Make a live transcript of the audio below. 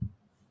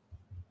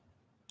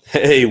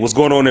Hey, what's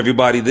going on,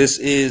 everybody? This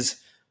is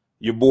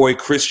your boy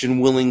Christian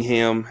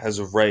Willingham as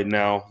of right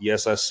now.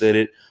 Yes, I said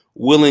it.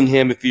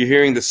 Willingham, if you're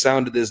hearing the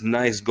sound of this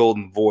nice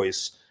golden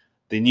voice,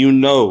 then you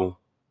know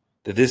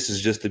that this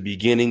is just the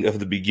beginning of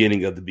the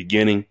beginning of the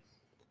beginning.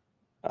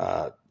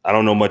 I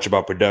don't know much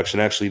about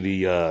production.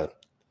 Actually, the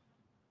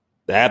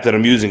app that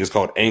I'm using is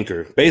called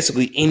Anchor.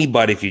 Basically,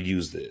 anybody could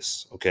use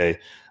this, okay?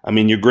 I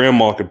mean, your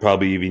grandma could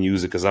probably even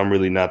use it because I'm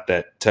really not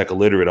that tech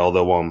illiterate,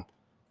 although I'm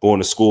going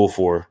to school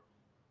for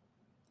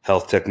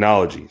health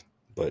technology.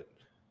 But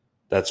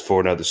that's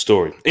for another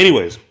story.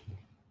 Anyways,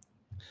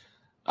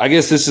 I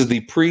guess this is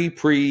the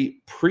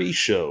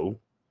pre-show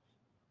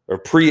or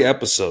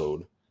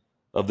pre-episode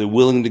of the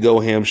Willing to Go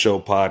Ham Show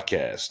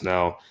podcast.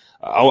 Now,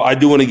 I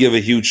do want to give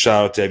a huge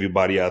shout out to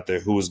everybody out there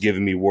who has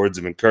given me words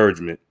of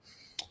encouragement,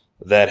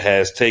 that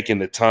has taken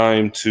the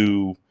time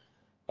to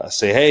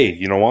say, hey,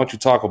 why don't you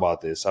talk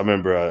about this? I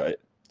remember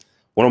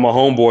one of my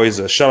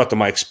homeboys, shout out to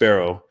Mike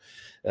Sparrow,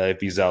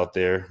 if he's out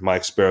there.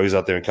 Mike Sparrow, he's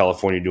out there in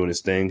California doing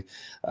his thing.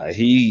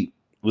 He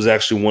was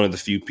actually one of the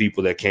few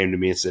people that came to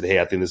me and said, hey,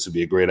 I think this would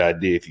be a great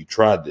idea if you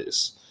tried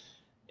this.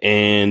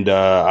 And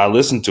I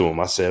listened to him.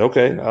 I said,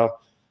 okay.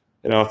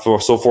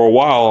 For a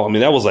while, I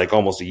mean, that was like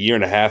almost a year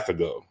and a half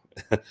ago.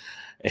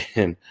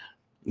 And,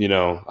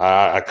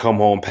 I come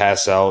home,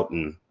 pass out,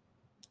 and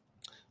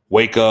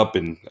wake up,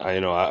 and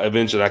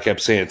eventually I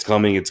kept saying, it's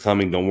coming,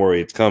 don't worry,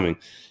 it's coming.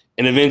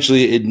 And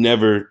eventually it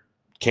never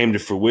came to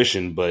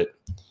fruition, but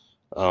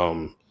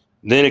then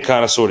it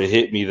kind of sort of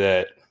hit me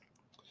that,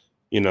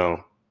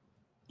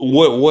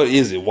 what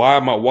is it? Why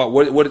am I,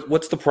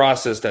 what's the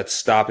process that's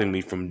stopping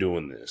me from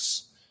doing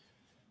this?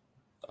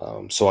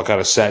 So I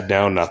kind of sat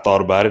down and I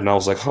thought about it, and I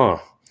was like,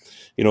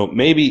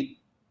 maybe,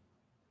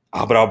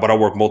 but I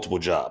work multiple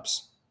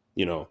jobs,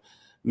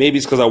 maybe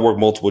it's because I work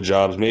multiple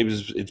jobs. Maybe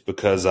it's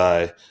because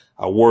I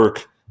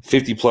work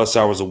 50 plus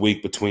hours a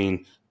week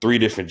between 3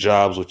 different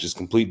jobs, which is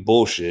complete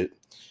bullshit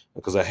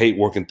because I hate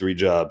working 3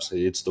 jobs.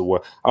 It's the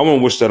worst. I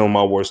won't wish that on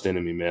my worst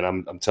enemy, man.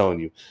 I'm telling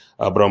you.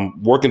 But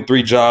I'm working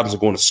 3 jobs and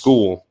going to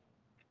school,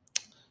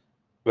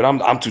 but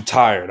I'm too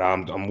tired.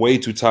 I'm way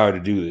too tired to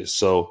do this.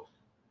 So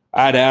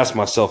I had to ask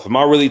myself, am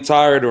I really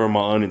tired or am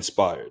I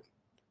uninspired?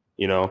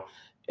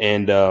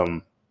 And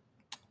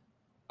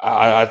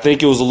I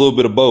think it was a little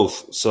bit of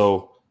both.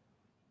 So,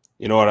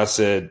 you know what I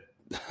said?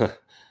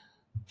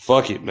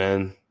 Fuck it,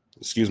 man.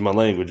 Excuse my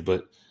language,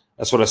 but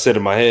that's what I said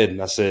in my head.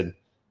 And I said,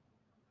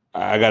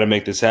 I got to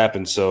make this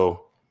happen.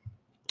 So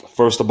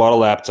first I bought a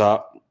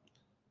laptop,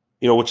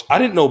 which I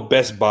didn't know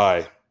Best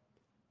Buy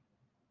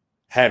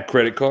had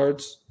credit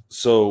cards.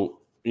 So,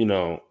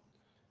 when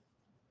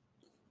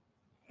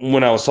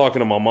I was talking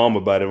to my mom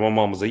about it, my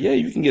mom was like, yeah,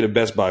 you can get a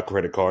Best Buy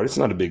credit card. It's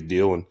not a big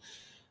deal. And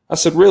I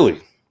said,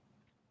 really?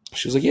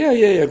 She was like,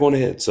 yeah, going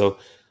ahead. So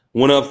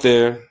went up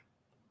there,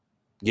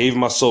 gave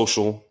my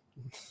social.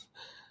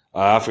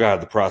 I forgot how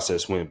the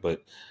process went,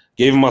 but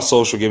gave him my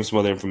social, gave him some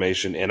other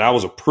information, and I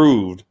was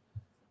approved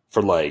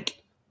for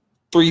like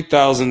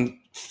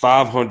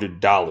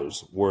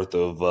 $3,500 worth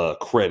of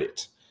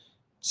credit.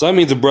 So that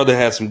means the brother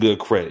had some good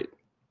credit.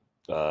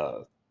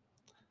 I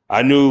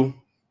knew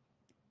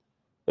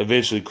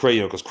eventually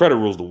credit, because credit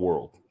rules the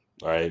world.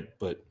 All right,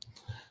 but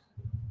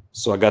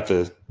so I got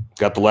the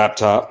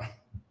laptop.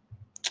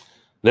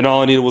 Then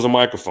all I needed was a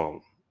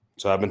microphone.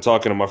 So I've been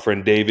talking to my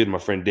friend David. My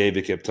friend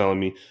David kept telling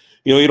me,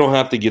 you don't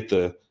have to get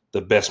the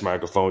best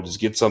microphone. Just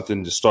get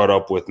something to start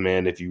up with,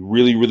 man, if you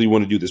really, really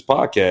want to do this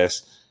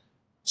podcast.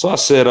 So I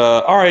said,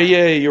 all right,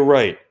 yeah, you're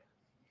right.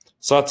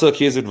 So I took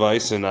his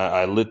advice and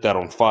I lit that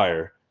on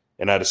fire,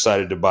 and I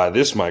decided to buy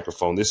this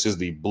microphone. This is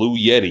the Blue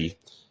Yeti,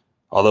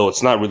 although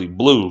it's not really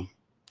blue.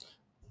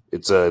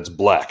 It's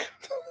black.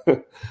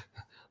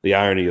 The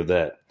irony of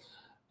that.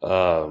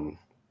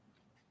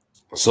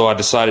 So I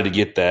decided to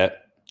get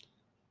that.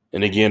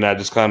 And again, I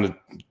just kind of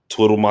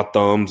twiddled my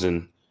thumbs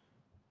and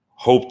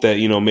hoped that,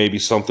 maybe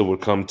something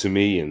would come to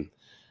me,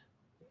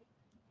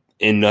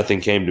 and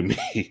nothing came to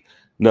me.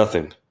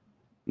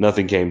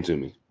 Nothing came to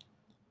me.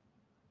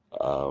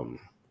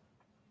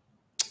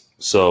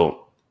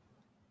 So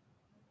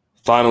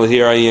finally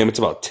here I am. It's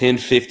about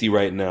 10:50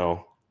 right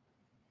now.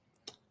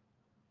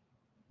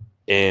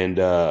 And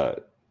I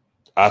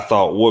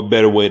thought, what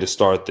better way to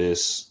start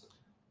this?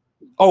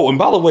 Oh, and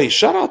by the way,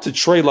 shout out to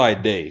Trey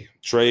Day.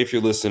 Trey, if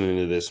you're listening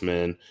to this,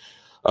 man.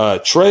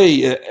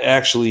 Trey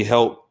actually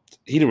helped.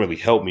 He didn't really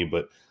help me,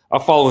 but I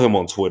follow him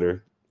on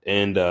Twitter,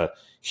 and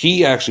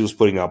he actually was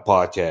putting out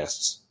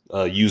podcasts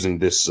using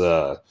this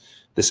app.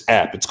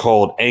 It's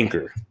called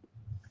Anchor,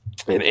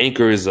 and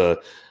Anchor is a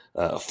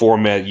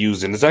format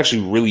used, and it's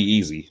actually really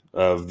easy,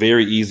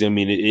 very easy. I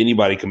mean,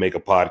 anybody can make a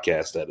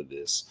podcast out of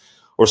this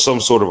or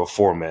some sort of a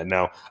format.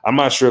 Now, I'm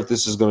not sure if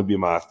this is going to be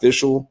my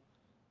official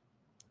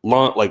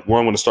launch, like where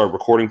I'm going to start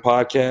recording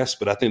podcasts,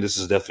 but I think this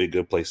is definitely a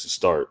good place to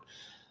start.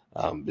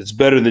 It's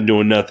better than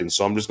doing nothing.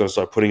 So I'm just going to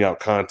start putting out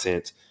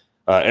content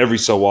every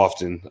so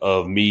often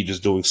of me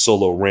just doing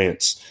solo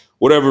rants,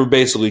 whatever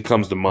basically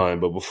comes to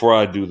mind. But before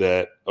I do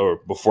that, or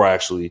before I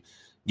actually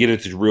get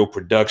into real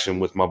production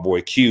with my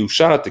boy Q,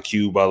 shout out to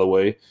Q, by the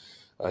way.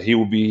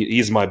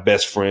 He's my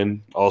best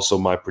friend, also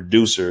my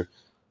producer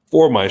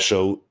for my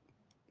show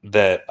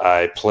that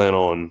I plan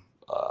on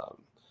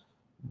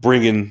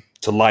bringing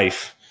to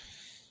life.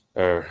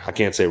 Or I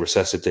can't say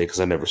resuscitate because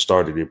I never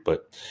started it,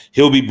 but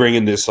he'll be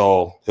bringing this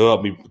all. He'll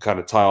help me kind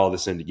of tie all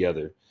this in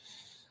together.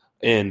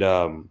 And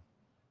the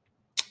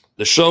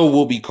show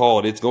will be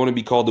called, it's going to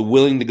be called The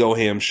Willing to Go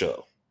Ham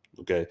Show.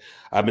 Okay.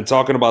 I've been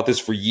talking about this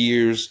for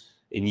years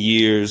and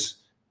years.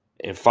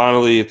 And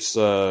finally,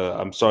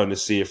 I'm starting to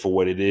see it for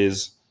what it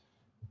is.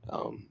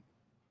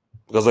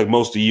 Because like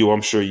most of you,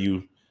 I'm sure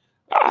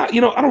I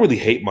don't really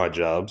hate my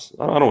jobs.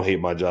 I don't hate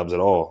my jobs at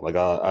all. Like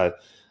I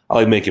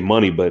like making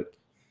money, but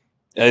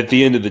at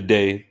the end of the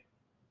day,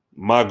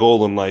 my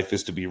goal in life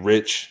is to be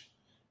rich,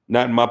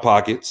 not in my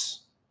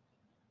pockets,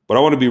 but I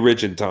want to be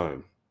rich in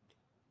time.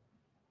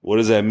 What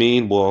does that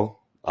mean?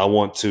 Well, I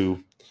want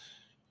to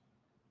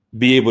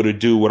be able to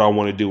do what I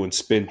want to do and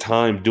spend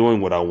time doing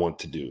what I want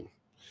to do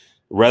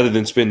rather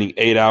than spending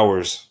 8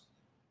 hours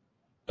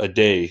a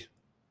day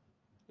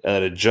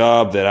at a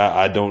job that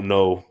I don't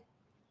know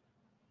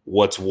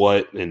what's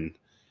what, and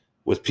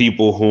with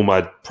people whom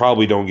I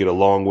probably don't get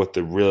along with,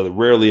 to really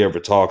rarely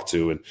ever talk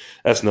to. And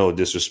that's no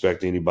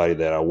disrespect to anybody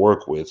that I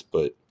work with,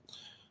 but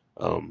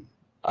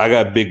I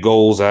got big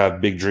goals. I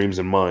have big dreams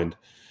in mind.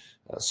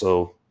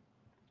 So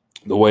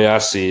the way I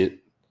see it,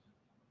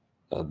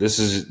 this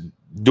is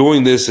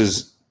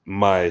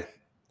my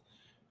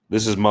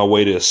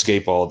way to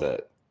escape all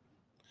that.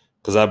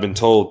 Because I've been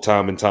told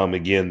time and time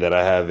again that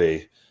I have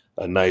a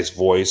nice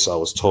voice. I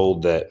was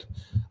told that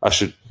I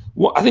should.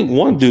 Well, I think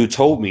one dude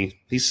told me.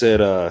 He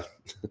said I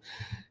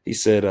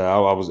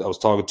was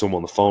talking to him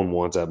on the phone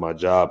once at my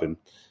job, and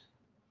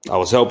I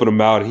was helping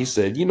him out. And he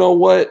said, "You know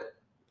what?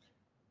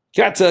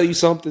 Can I tell you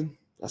something?"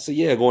 I said,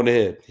 "Yeah, go on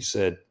ahead." He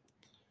said,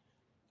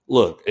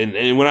 "Look, and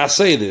when I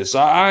say this,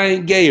 I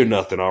ain't gay or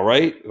nothing, all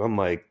right?" And I'm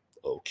like,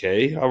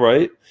 "Okay, all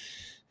right."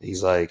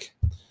 He's like,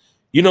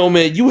 "You know,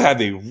 man, you have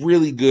a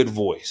really good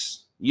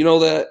voice. You know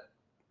that?"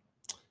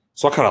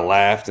 So I kind of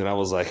laughed, and I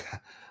was like,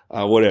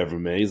 whatever,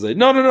 man. He's like,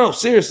 no,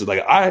 seriously.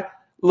 Like, I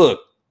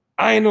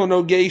ain't on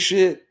no gay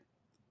shit,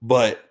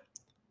 but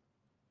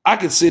I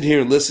could sit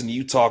here and listen to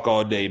you talk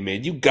all day,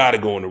 man. You got to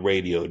go on the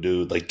radio,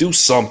 dude. Like, do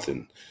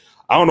something.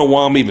 I don't know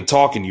why I'm even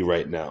talking to you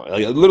right now.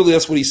 Like, literally,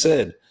 that's what he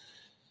said.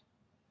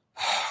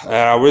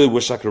 I really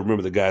wish I could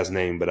remember the guy's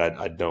name, but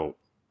I don't.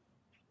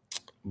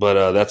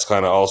 But that's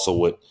kind of also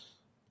what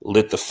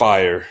lit the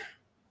fire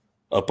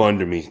up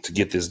under me to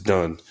get this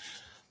done.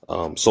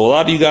 So a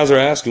lot of you guys are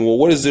asking, well,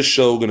 what is this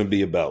show going to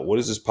be about? What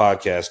is this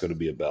podcast going to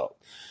be about?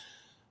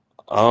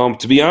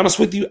 To be honest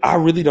with you, I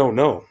really don't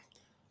know,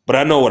 but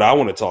I know what I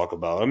want to talk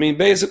about. I mean,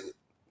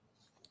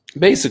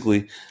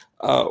 basically,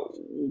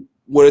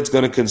 what it's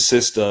going to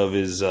consist of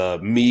is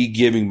me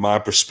giving my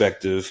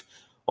perspective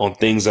on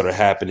things that are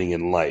happening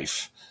in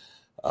life,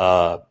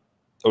 or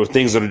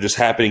things that are just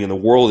happening in the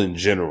world in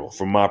general,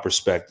 from my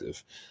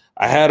perspective.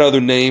 I had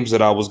other names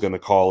that I was going to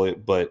call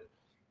it, but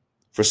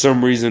for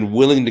some reason,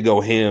 Willing to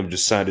Go Ham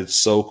just sounded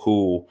so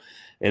cool.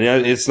 And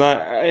it's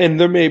not, and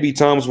there may be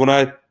times when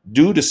I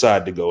do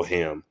decide to go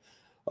ham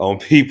on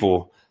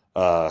people,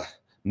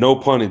 no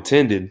pun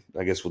intended,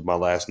 I guess, with my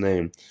last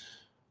name.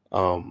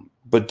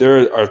 But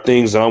there are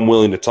things that I'm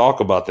willing to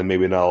talk about that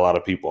maybe not a lot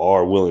of people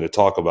are willing to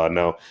talk about.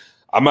 Now,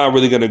 I'm not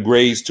really going to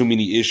graze too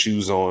many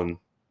issues on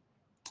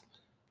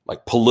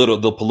like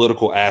the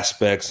political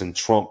aspects and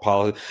Trump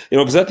policy,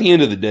 because at the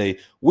end of the day,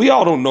 we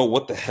all don't know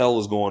what the hell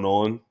is going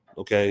on.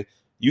 Okay.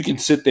 You can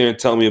sit there and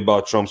tell me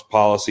about Trump's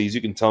policies.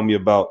 You can tell me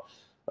about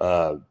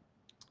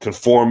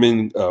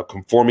conforming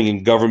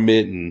in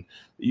government, and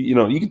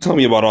you can tell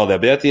me about all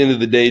that. But at the end of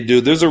the day,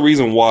 dude, there's a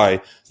reason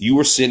why you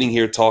were sitting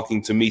here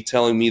talking to me,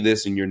 telling me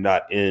this, and you're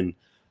not in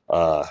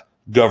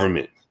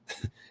government,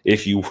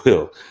 if you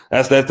will.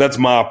 That's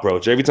my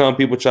approach. Every time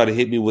people try to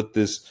hit me with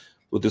this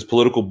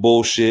political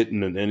bullshit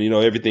and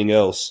everything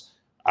else,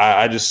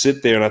 I just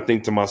sit there and I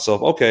think to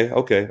myself, okay,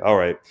 all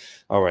right,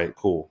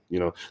 cool.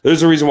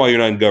 There's a reason why you're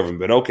not in government,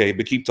 but okay,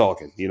 but keep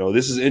talking.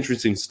 This is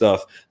interesting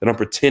stuff that I'm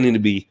pretending to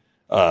be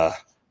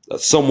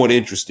somewhat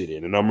interested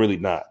in, and I'm really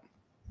not.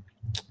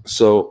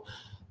 So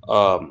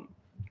I'm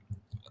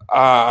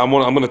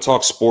going to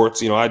talk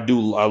sports.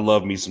 I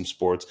love me some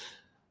sports.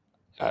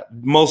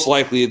 Most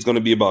likely it's going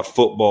to be about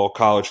football,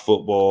 college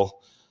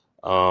football.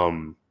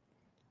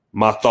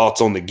 My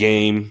thoughts on the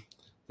game,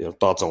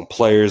 thoughts on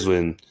players,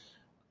 when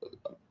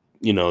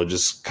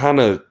just kind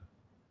of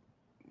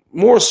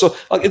more so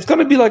like it's going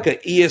to be like an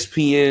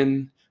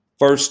ESPN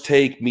First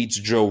Take meets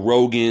Joe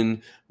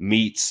Rogan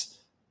meets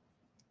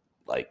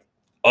like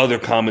other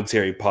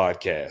commentary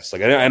podcasts.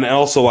 Like, and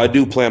also I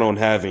do plan on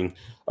having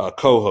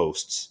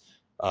co-hosts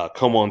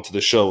come on to the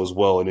show as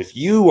well. And if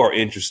you are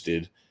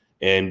interested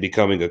in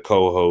becoming a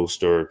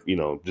co-host, or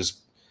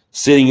just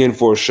sitting in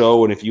for a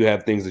show, and if you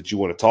have things that you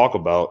want to talk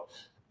about,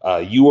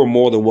 you are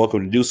more than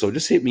welcome to do so.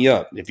 Just hit me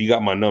up if you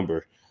got my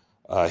number.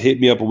 Hit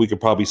me up and we could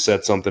probably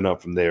set something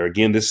up from there.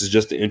 Again, this is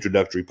just an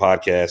introductory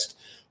podcast,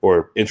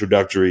 or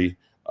introductory,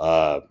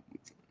 I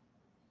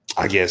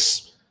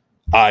guess,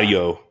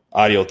 audio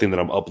audio thing that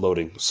I'm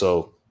uploading.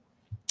 So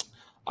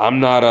I'm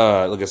not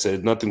like I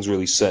said, nothing's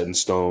really set in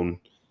stone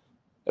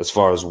as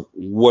far as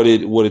what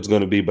it's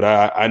going to be. But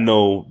I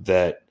know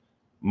that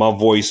my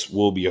voice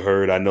will be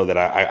heard. I know that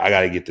I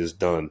got to get this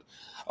done.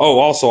 Oh,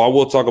 also, I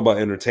will talk about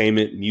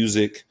entertainment,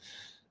 music.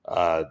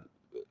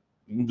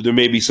 There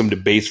may be some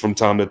debates from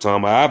time to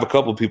time. I have a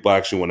couple of people I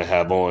actually want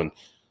to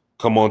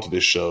come on to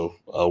this show.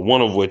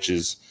 One of which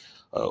is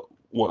an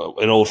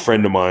old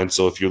friend of mine.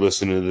 So if you're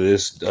listening to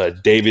this,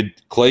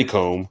 David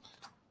Claycomb,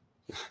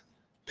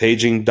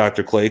 paging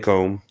Dr.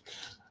 Claycomb,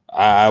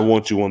 I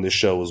want you on this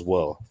show as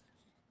well.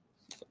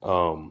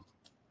 I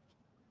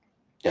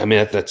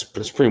mean, that's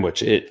pretty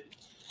much it.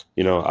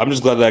 You know, I'm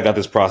just glad that I got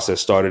this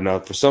process started. Now,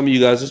 for some of you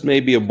guys, this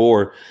may be a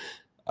bore.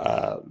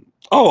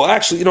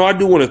 Actually, you know, I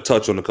do want to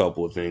touch on a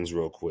couple of things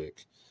real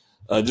quick.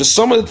 Just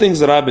some of the things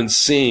that I've been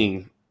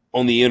seeing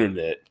on the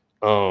internet.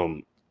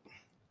 You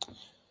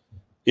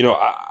know,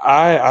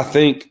 I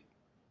think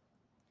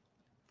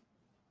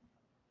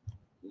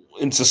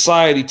in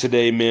society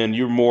today, man,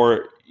 you're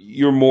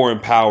more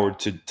empowered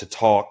to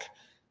talk,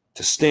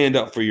 to stand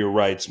up for your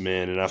rights,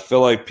 man. And I feel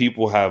like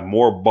people have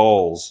more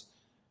balls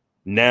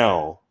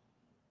now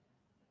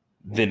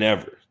than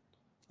ever.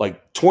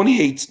 Like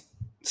 28.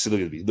 See,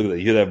 look at me. Look at that.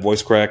 You hear that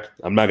voice crack?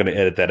 I'm not going to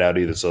edit that out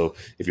either. So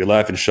if you're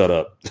laughing, shut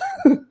up.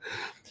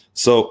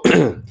 So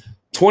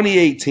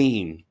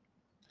 2018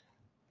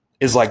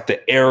 is like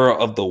the era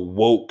of the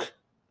woke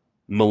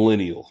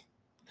millennial.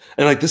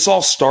 And like this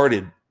all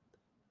started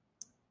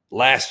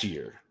last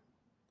year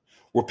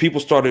where people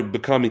started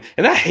becoming,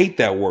 and I hate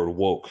that word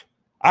woke.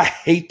 I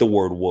hate the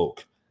word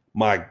woke.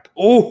 I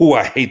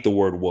hate the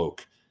word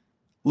woke.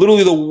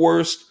 Literally the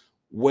worst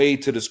way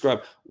to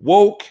describe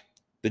woke.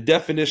 The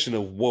definition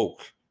of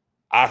woke,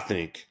 I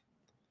think,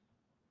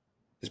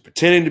 is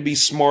pretending to be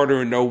smarter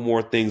and know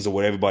more things than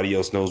what everybody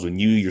else knows when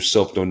you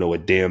yourself don't know a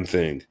damn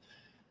thing.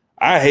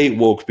 I hate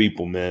woke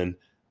people, man.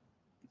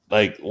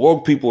 Like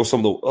woke people are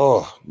some of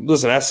the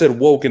listen, I said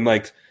woke in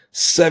like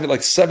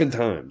seven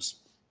times.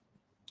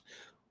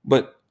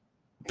 But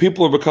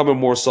people are becoming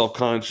more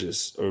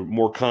self-conscious or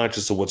more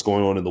conscious of what's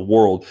going on in the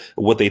world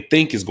and what they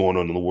think is going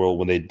on in the world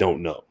when they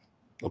don't know.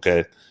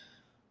 Okay.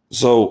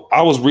 So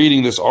I was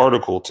reading this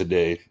article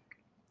today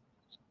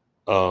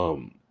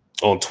on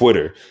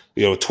Twitter.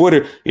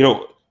 Twitter,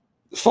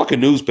 fucking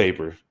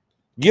newspaper.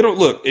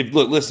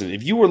 Listen,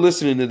 if you were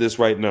listening to this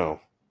right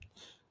now,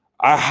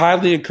 I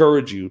highly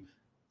encourage you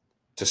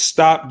to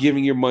stop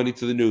giving your money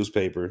to the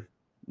newspaper.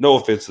 No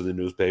offense to the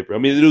newspaper. I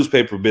mean, the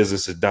newspaper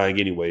business is dying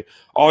anyway.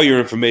 All your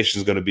information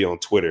is going to be on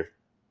Twitter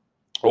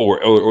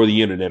or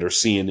the internet or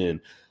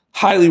CNN.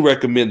 Highly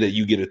recommend that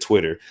you get a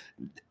Twitter.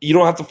 You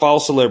don't have to follow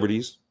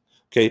celebrities.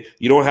 Okay.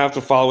 You don't have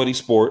to follow any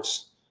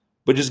sports,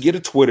 but just get a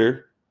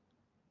Twitter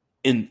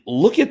and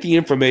look at the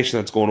information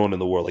that's going on in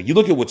the world. Like you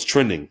look at what's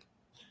trending.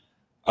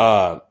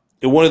 And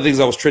one of the things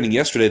that was trending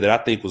yesterday that I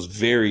think was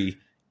very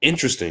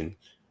interesting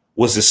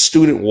was the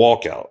student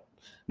walkout.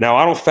 Now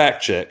I don't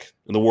fact check,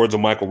 in the words of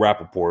Michael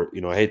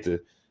Rappaport. I hate to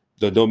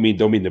don't mean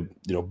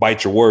to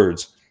bite your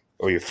words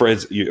or your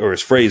friends or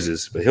his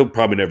phrases, but he'll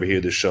probably never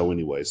hear this show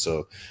anyway.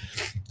 So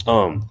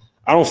I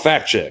don't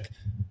fact check,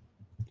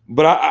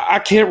 but I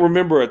can't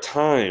remember a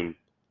time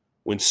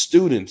when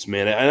students,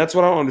 man, and that's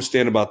what I don't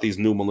understand about these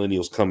new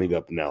millennials coming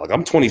up now. Like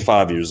I'm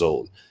 25 years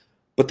old,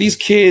 but these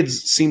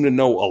kids seem to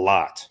know a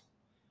lot.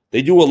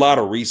 They do a lot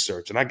of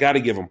research, and I got to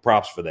give them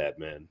props for that,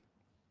 man.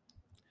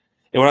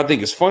 And what I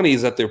think is funny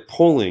is that they're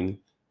pulling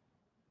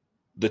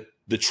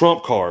the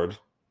trump card,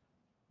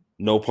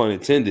 no pun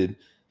intended,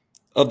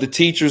 of the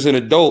teachers and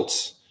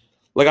adults.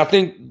 Like I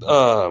think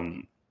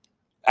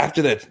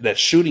after that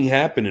shooting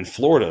happened in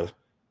Florida,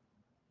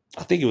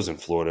 I think it was in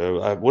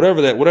Florida,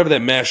 whatever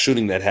that mass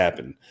shooting that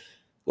happened.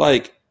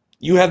 Like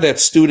you have that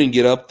student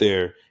get up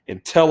there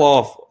and tell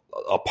off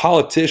a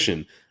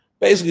politician,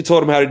 basically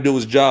told him how to do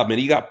his job, man.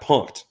 He got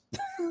punked.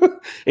 And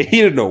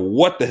he didn't know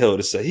what the hell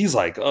to say. He's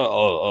like,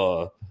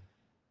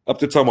 up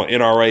there talking about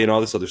NRA and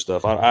all this other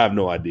stuff. I have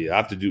no idea. I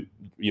have to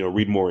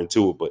read more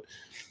into it, but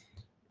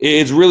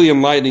it's really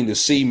enlightening to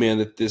see, man,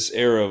 that this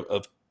era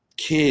of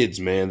kids,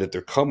 man, that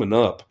they're coming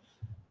up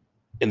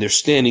and they're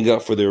standing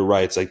up for their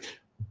rights. Like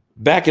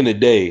back in the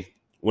day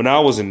when I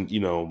was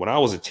when I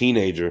was a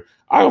teenager,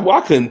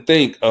 I couldn't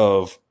think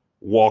of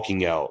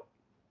walking out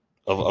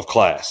of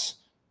class.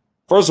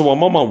 First of all,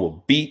 my mom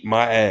would beat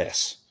my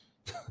ass.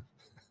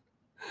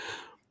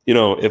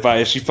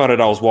 If she found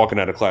out I was walking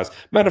out of class.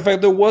 Matter of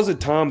fact, there was a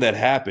time that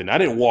happened. I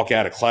didn't walk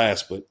out of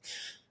class, but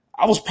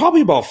I was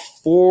probably about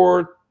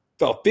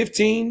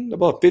 15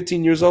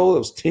 years old. It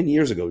was 10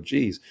 years ago.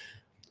 Jeez.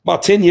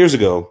 About 10 years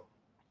ago,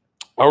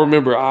 I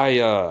remember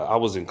I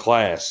was in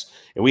class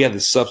and we had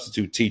this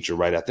substitute teacher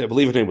right out there. I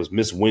believe her name was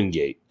Miss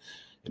Wingate.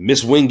 And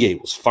Miss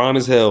Wingate was fine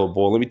as hell,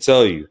 boy. Let me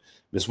tell you,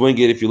 Miss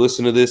Wingate, if you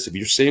listen to this, if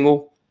you're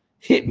single,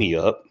 hit me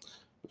up.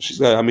 She's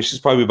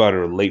probably about in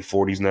her late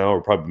 40s now,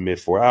 or probably mid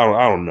 40s.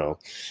 I don't know.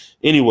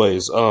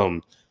 Anyways,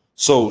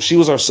 so she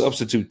was our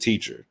substitute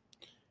teacher.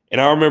 And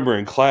I remember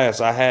in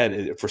class I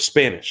had for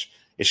Spanish,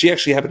 and she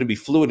actually happened to be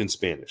fluent in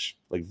Spanish,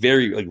 like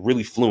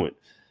really fluent.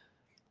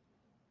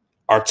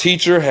 Our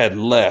teacher had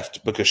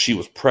left because she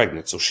was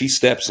pregnant, so she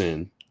steps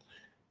in,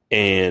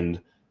 and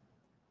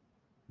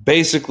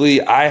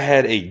basically I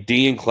had a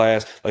D in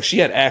class. Like, she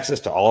had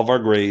access to all of our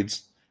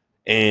grades,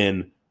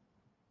 and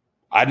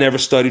I never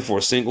studied for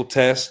a single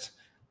test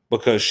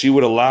because she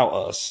would allow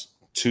us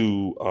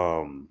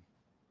to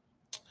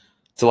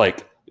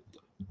like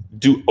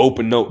do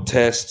open note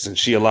tests, and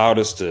she allowed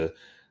us to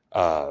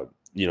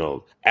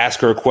ask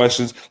her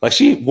questions. Like,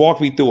 she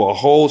walked me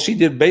through she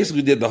did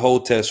the whole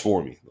test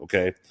for me.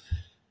 Okay.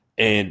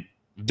 And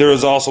there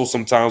was also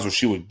some times where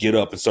she would get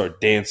up and start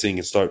dancing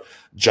and start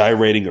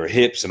gyrating her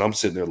hips. And I'm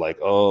sitting there like,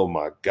 oh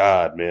my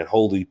God, man,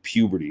 holy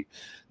puberty.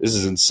 This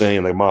is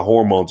insane. Like, my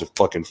hormones are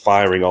fucking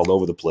firing all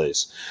over the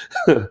place.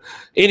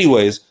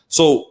 Anyways,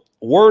 so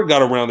word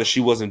got around that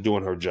she wasn't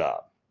doing her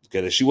job.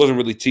 Okay. That she wasn't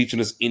really teaching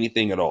us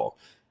anything at all.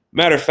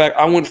 Matter of fact,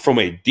 I went from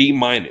a D-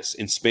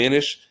 in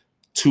Spanish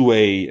to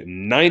a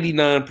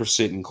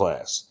 99% in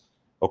class.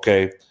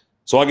 Okay.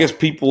 So I guess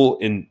people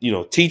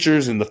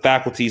teachers and the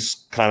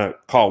faculties kind of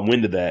caught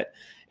wind of that.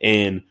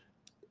 And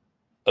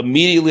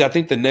immediately, I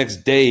think the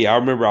next day, I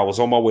remember I was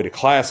on my way to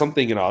class. I'm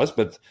thinking, this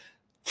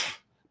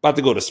about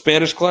to go to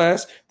Spanish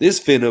class. This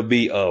finna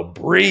be a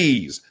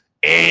breeze.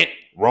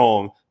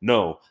 Wrong.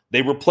 No,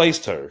 they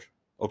replaced her.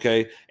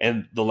 Okay.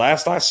 And the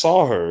last I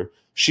saw her,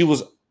 she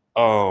was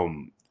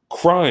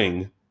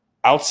crying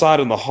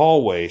outside in the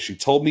hallway. She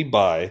told me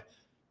bye,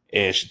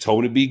 and she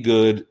told me to be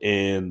good,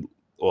 and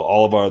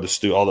all the other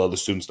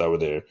students that were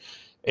there,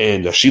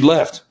 and she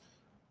left.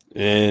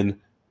 And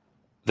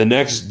the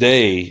next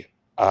day,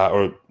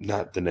 or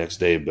not the next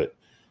day, but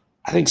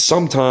I think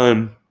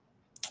sometime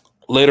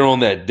later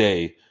on that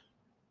day,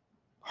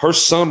 her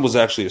son was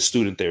actually a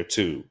student there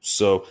too.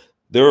 So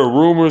there are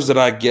rumors that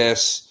I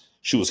guess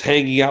she was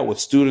hanging out with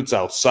students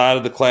outside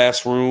of the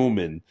classroom,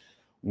 and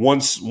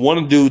one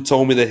dude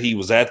told me that he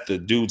was at the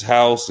dude's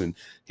house and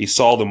he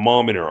saw the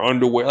mom in her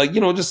underwear,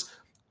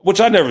 which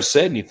I never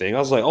said anything. I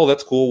was like, oh,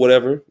 that's cool,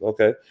 whatever,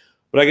 okay.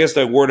 But I guess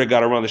that word that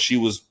got around that she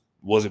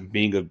wasn't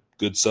being a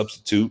good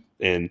substitute,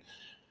 and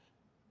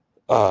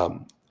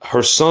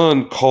her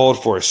son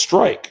called for a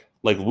strike.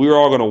 Like, we were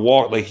all going to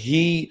walk. Like,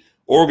 he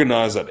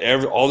organized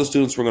that all the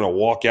students were going to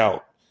walk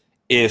out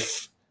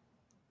if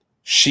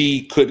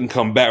she couldn't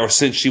come back, or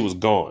since she was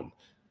gone.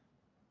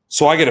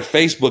 So I get a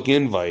Facebook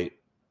invite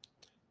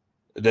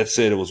that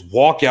said it was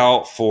walk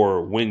out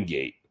for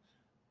Wingate.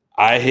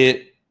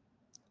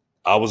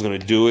 I was going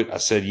to do it. I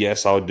said,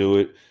 yes, I'll do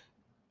it.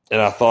 And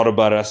I thought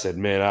about it. I said,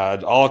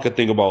 man, all I could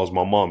think about was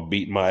my mom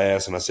beating my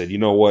ass. And I said, you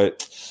know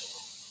what?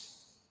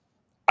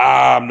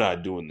 I'm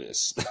not doing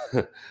this.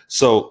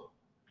 So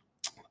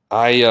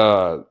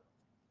the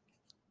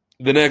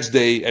next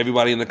day,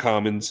 everybody in the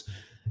Commons,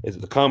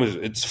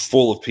 it's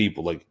full of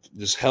people, like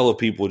just hella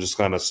people just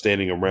kind of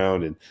standing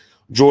around. And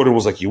Jordan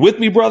was like, you with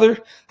me, brother?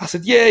 I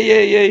said,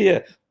 yeah.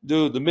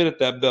 Dude, the minute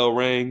that bell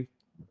rang,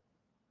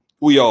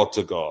 we all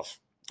took off.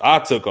 I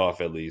took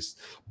off, at least.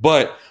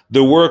 But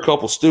there were a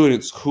couple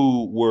students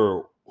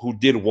who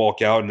did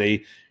walk out, and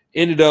they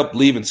ended up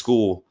leaving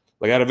school.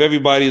 Like, out of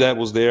everybody that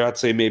was there, I'd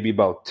say maybe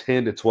about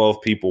 10 to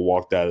 12 people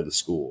walked out of the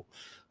school.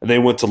 And they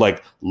went to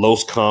like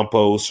Los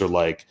Campos, or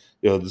like,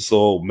 this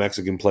little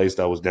Mexican place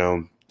that was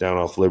down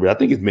off Liberty. I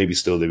think it's maybe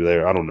still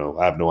there. I don't know.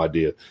 I have no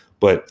idea.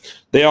 But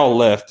they all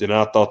left, and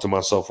I thought to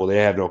myself, well, they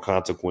have no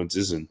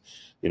consequences, and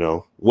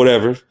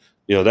whatever.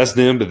 That's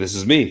them, but this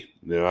is me.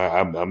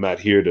 I'm not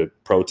here to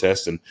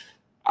protest, and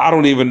I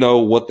don't even know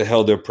what the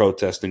hell they're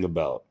protesting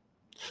about.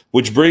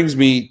 Which brings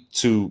me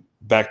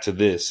back to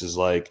this, is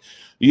like,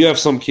 you have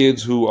some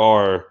kids who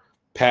are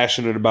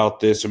passionate about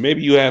this, or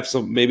maybe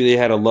maybe they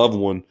had a loved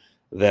one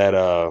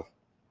that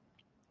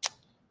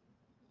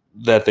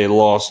they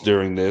lost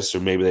during this, or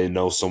maybe they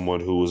know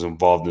someone who was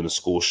involved in a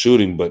school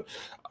shooting. But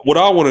what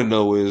I want to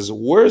know is,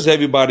 where's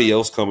everybody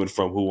else coming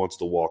from who wants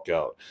to walk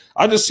out?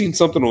 I just seen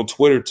something on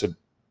Twitter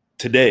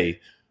today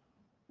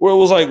where it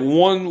was like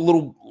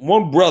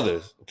one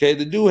brother. Okay,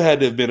 the dude had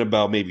to have been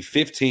about maybe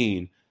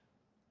 15.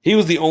 He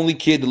was the only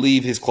kid to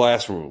leave his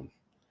classroom,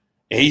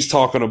 and he's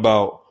talking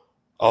about,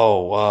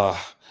 yeah,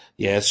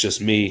 it's just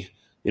me.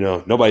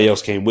 Nobody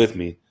else came with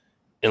me,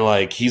 and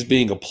like, he's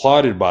being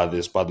applauded by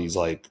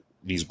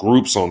these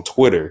groups on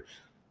Twitter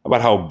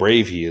about how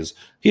brave he is.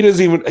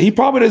 He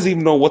probably doesn't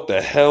even know what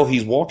the hell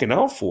he's walking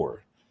out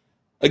for.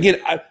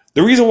 Again,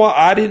 the reason why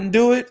I didn't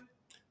do it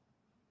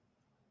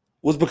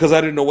was because I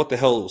didn't know what the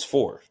hell it was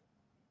for.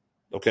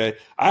 Okay?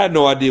 I had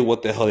no idea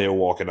what the hell they were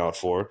walking out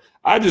for.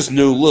 I just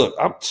knew, look,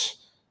 I'm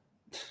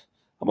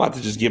about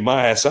to just get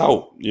my ass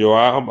out.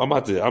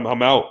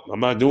 I'm out. I'm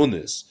not doing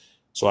this.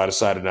 So I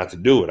decided not to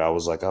do it. I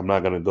was like, I'm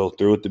not going to go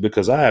through with it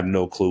because I have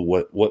no clue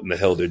what in the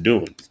hell they're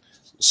doing.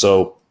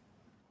 So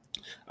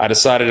I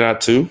decided not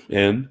to.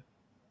 And,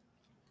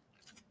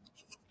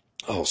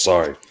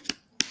 sorry.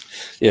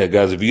 Yeah,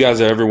 guys, if you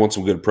guys ever want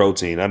some good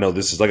protein, I know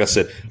this is, like I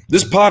said,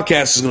 this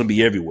podcast is going to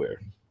be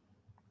everywhere.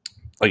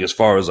 Like, as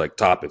far as like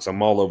topics,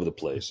 I'm all over the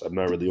place. I'm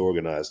not really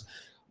organized.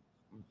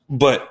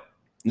 But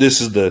this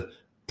is the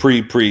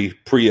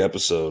pre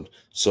episode.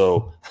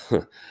 So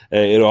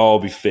it'll all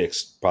be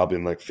fixed probably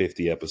in like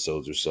 50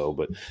 episodes or so.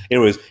 But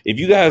anyways, if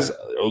you guys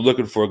are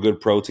looking for a good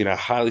protein, I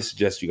highly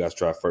suggest you guys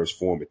try First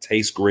Form. It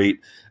tastes great.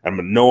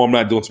 I'm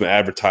not doing some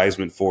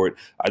advertisement for it.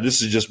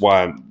 This is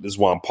why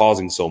I'm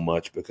pausing so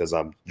much, because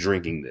I'm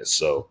drinking this.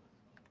 So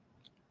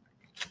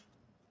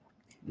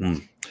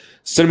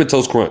Cinnamon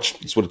Toast Crunch.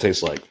 That's what it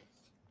tastes like.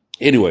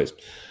 Anyways,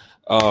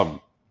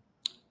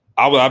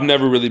 I've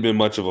never really been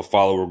much of a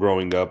follower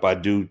growing up. I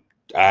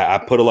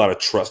put a lot of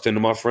trust into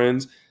my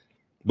friends,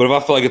 but if I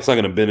feel like it's not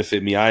going to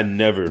benefit me, I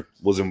never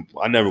was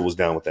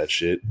down with that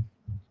shit.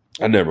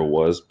 I never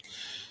was.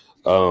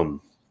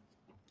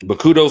 But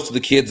kudos to the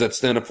kids that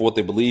stand up for what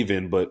they believe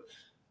in. But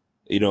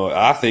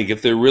I think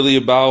if they're really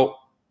about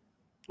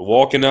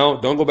walking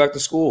out, don't go back to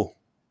school.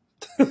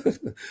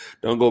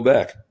 Don't go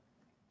back.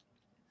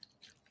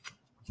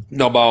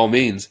 No, by all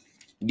means,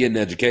 get an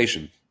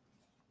education.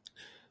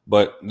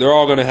 But they're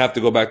all going to have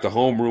to go back to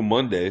homeroom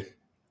Monday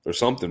or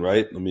something,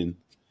 right? I mean,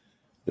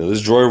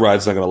 this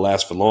joyride's not going to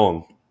last for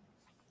long.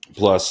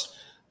 Plus,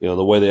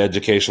 the way the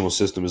educational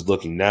system is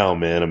looking now,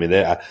 man. I mean,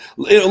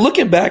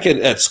 looking back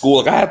at school,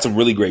 like I had some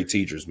really great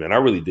teachers, man. I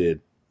really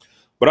did.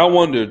 But I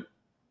wondered,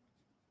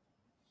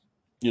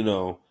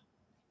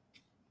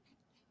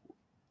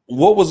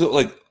 what was it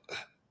like?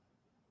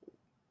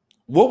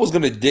 What was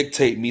going to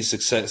dictate me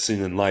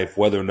succeeding in life,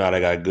 whether or not I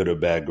got good or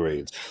bad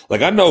grades?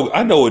 Like I know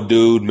a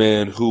dude,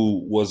 man, who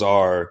was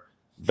our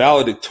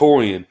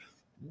valedictorian.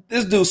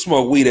 This dude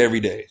smoked weed every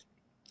day.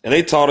 And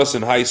they taught us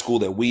in high school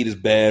that weed is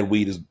bad,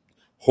 weed is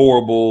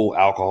horrible,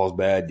 alcohol is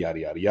bad,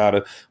 yada, yada,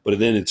 yada. But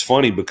then it's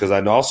funny because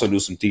I also knew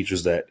some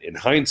teachers that, in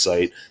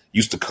hindsight,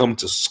 used to come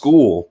to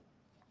school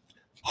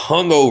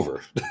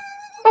hungover.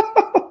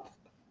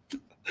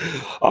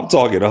 I'm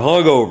talking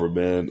hungover,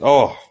 man.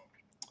 Oh,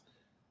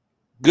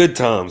 good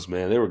times,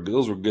 man.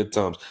 Those were good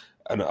times.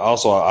 And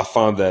also I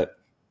found that,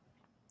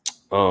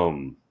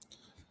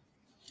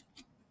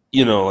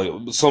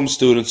 like some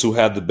students who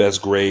had the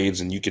best grades,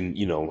 and you can,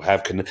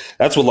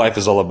 that's what life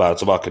is all about.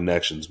 It's about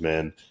connections,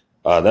 man.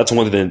 That's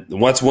one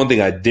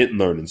thing I didn't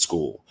learn in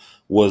school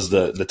was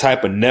the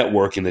type of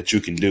networking that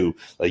you can do.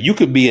 Like you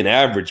could be an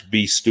average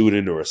B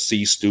student or a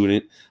C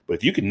student, but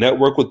if you can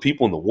network with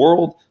people in the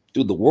world,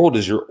 dude, the world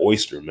is your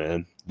oyster,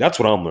 man. That's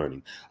what I'm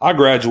learning. I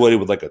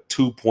graduated with like a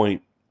 2.5,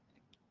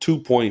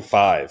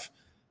 2.7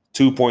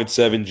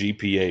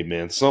 GPA,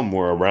 man,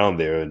 somewhere around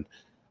there. And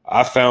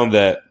I found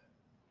that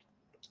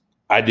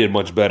I did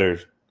much better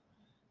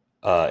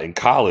in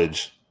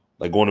college,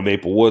 like going to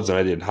Maple Woods, than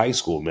I did in high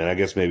school, man. I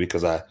guess maybe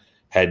because I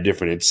had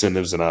different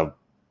incentives and I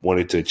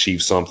wanted to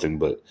achieve something,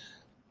 but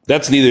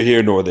that's neither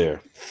here nor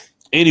there.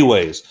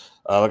 Anyways,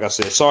 like I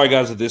said, sorry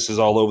guys that this is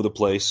all over the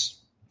place.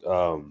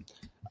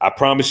 I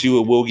promise you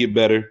it will get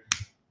better.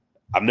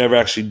 I've never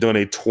actually done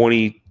this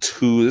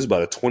is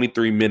about a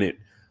 23-minute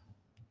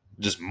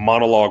just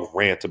monologue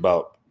rant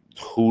about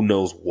who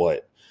knows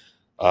what.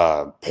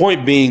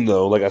 Point being,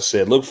 though, like I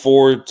said, look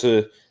forward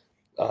to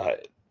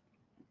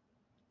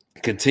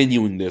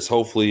continuing this.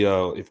 Hopefully,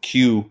 if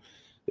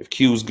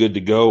Q's good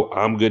to go,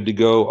 I'm good to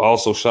go.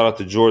 Also, shout out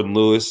to Jordan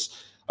Lewis.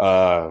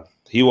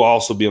 He will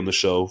also be on the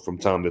show from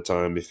time to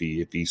time if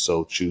he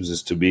so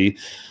chooses to be.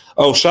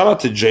 Oh, shout out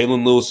to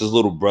Jalen Lewis's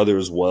little brother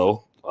as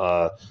well.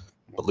 I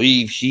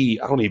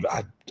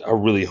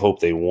really hope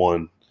they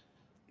won.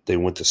 They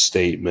went to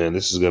state, man.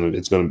 It's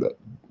gonna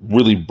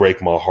really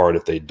break my heart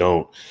if they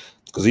don't,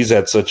 because he's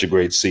had such a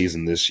great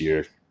season this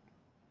year.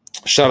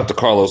 Shout out to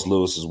Carlos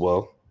Lewis as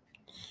well.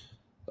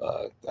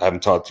 I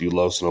haven't talked to you,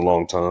 Los, in a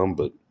long time,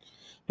 but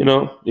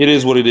it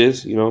is what it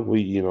is. I'm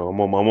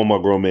on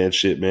my grown man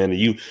shit, man.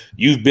 And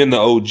you've been the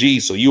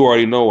OG, so you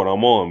already know what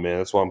I'm on, man.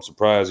 That's why I'm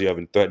surprised you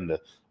haven't threatened to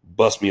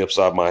bust me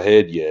upside my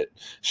head yet.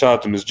 Shout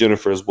out to Miss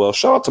Jennifer as well.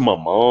 Shout out to my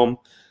mom.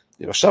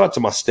 Shout out to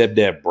my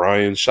stepdad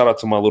Brian. Shout out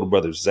to my little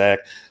brother Zach.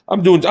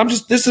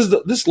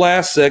 This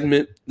last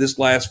segment, this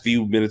last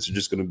few minutes are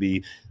just going to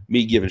be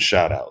me giving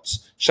shout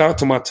outs. Shout out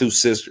to my two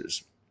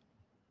sisters.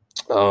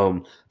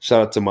 Shout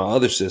out to my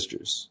other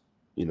sisters.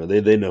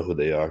 They know who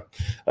they are.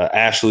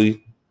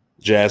 Ashley,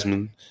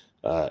 Jasmine,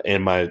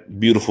 and my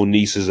beautiful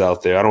nieces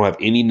out there. I don't have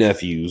any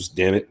nephews.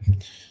 Damn it.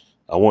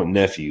 I want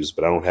nephews,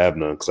 but I don't have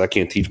none because I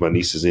can't teach my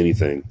nieces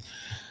anything.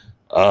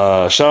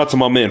 Shout out to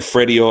my man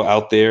Freddie-O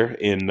out there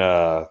in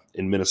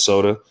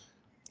Minnesota.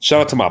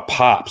 Shout out to my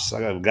pops.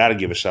 I got to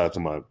give a shout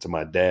out to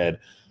my dad,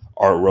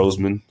 Art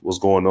Roseman. What's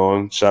going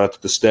on? Shout out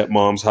to the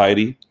stepmoms,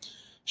 Heidi.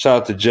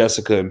 Shout out to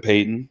Jessica and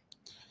Peyton.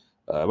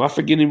 Am I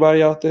forgetting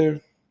anybody out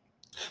there?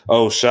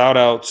 Oh, shout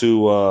out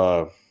to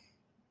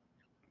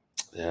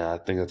I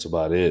think that's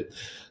about it.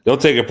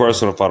 Don't take it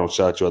personal if I don't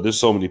shout you out. There's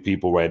so many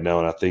people right now,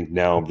 and I think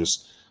now I'm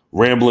just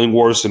rambling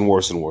worse and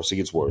worse and worse. It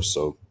gets worse.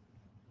 So,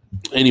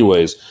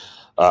 anyways,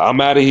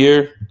 I'm out of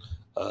here.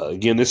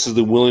 Again, this is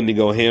the Willing to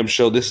Go Ham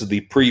show. This is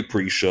the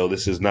pre show.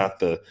 This is not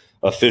the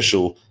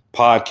official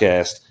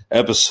podcast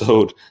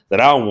episode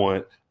that I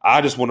want.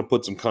 I just want to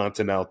put some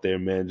content out there,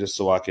 man, just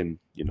so I can,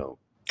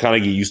 kind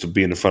of get used to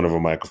being in front of a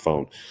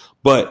microphone.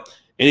 But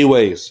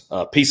anyways,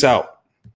 peace out.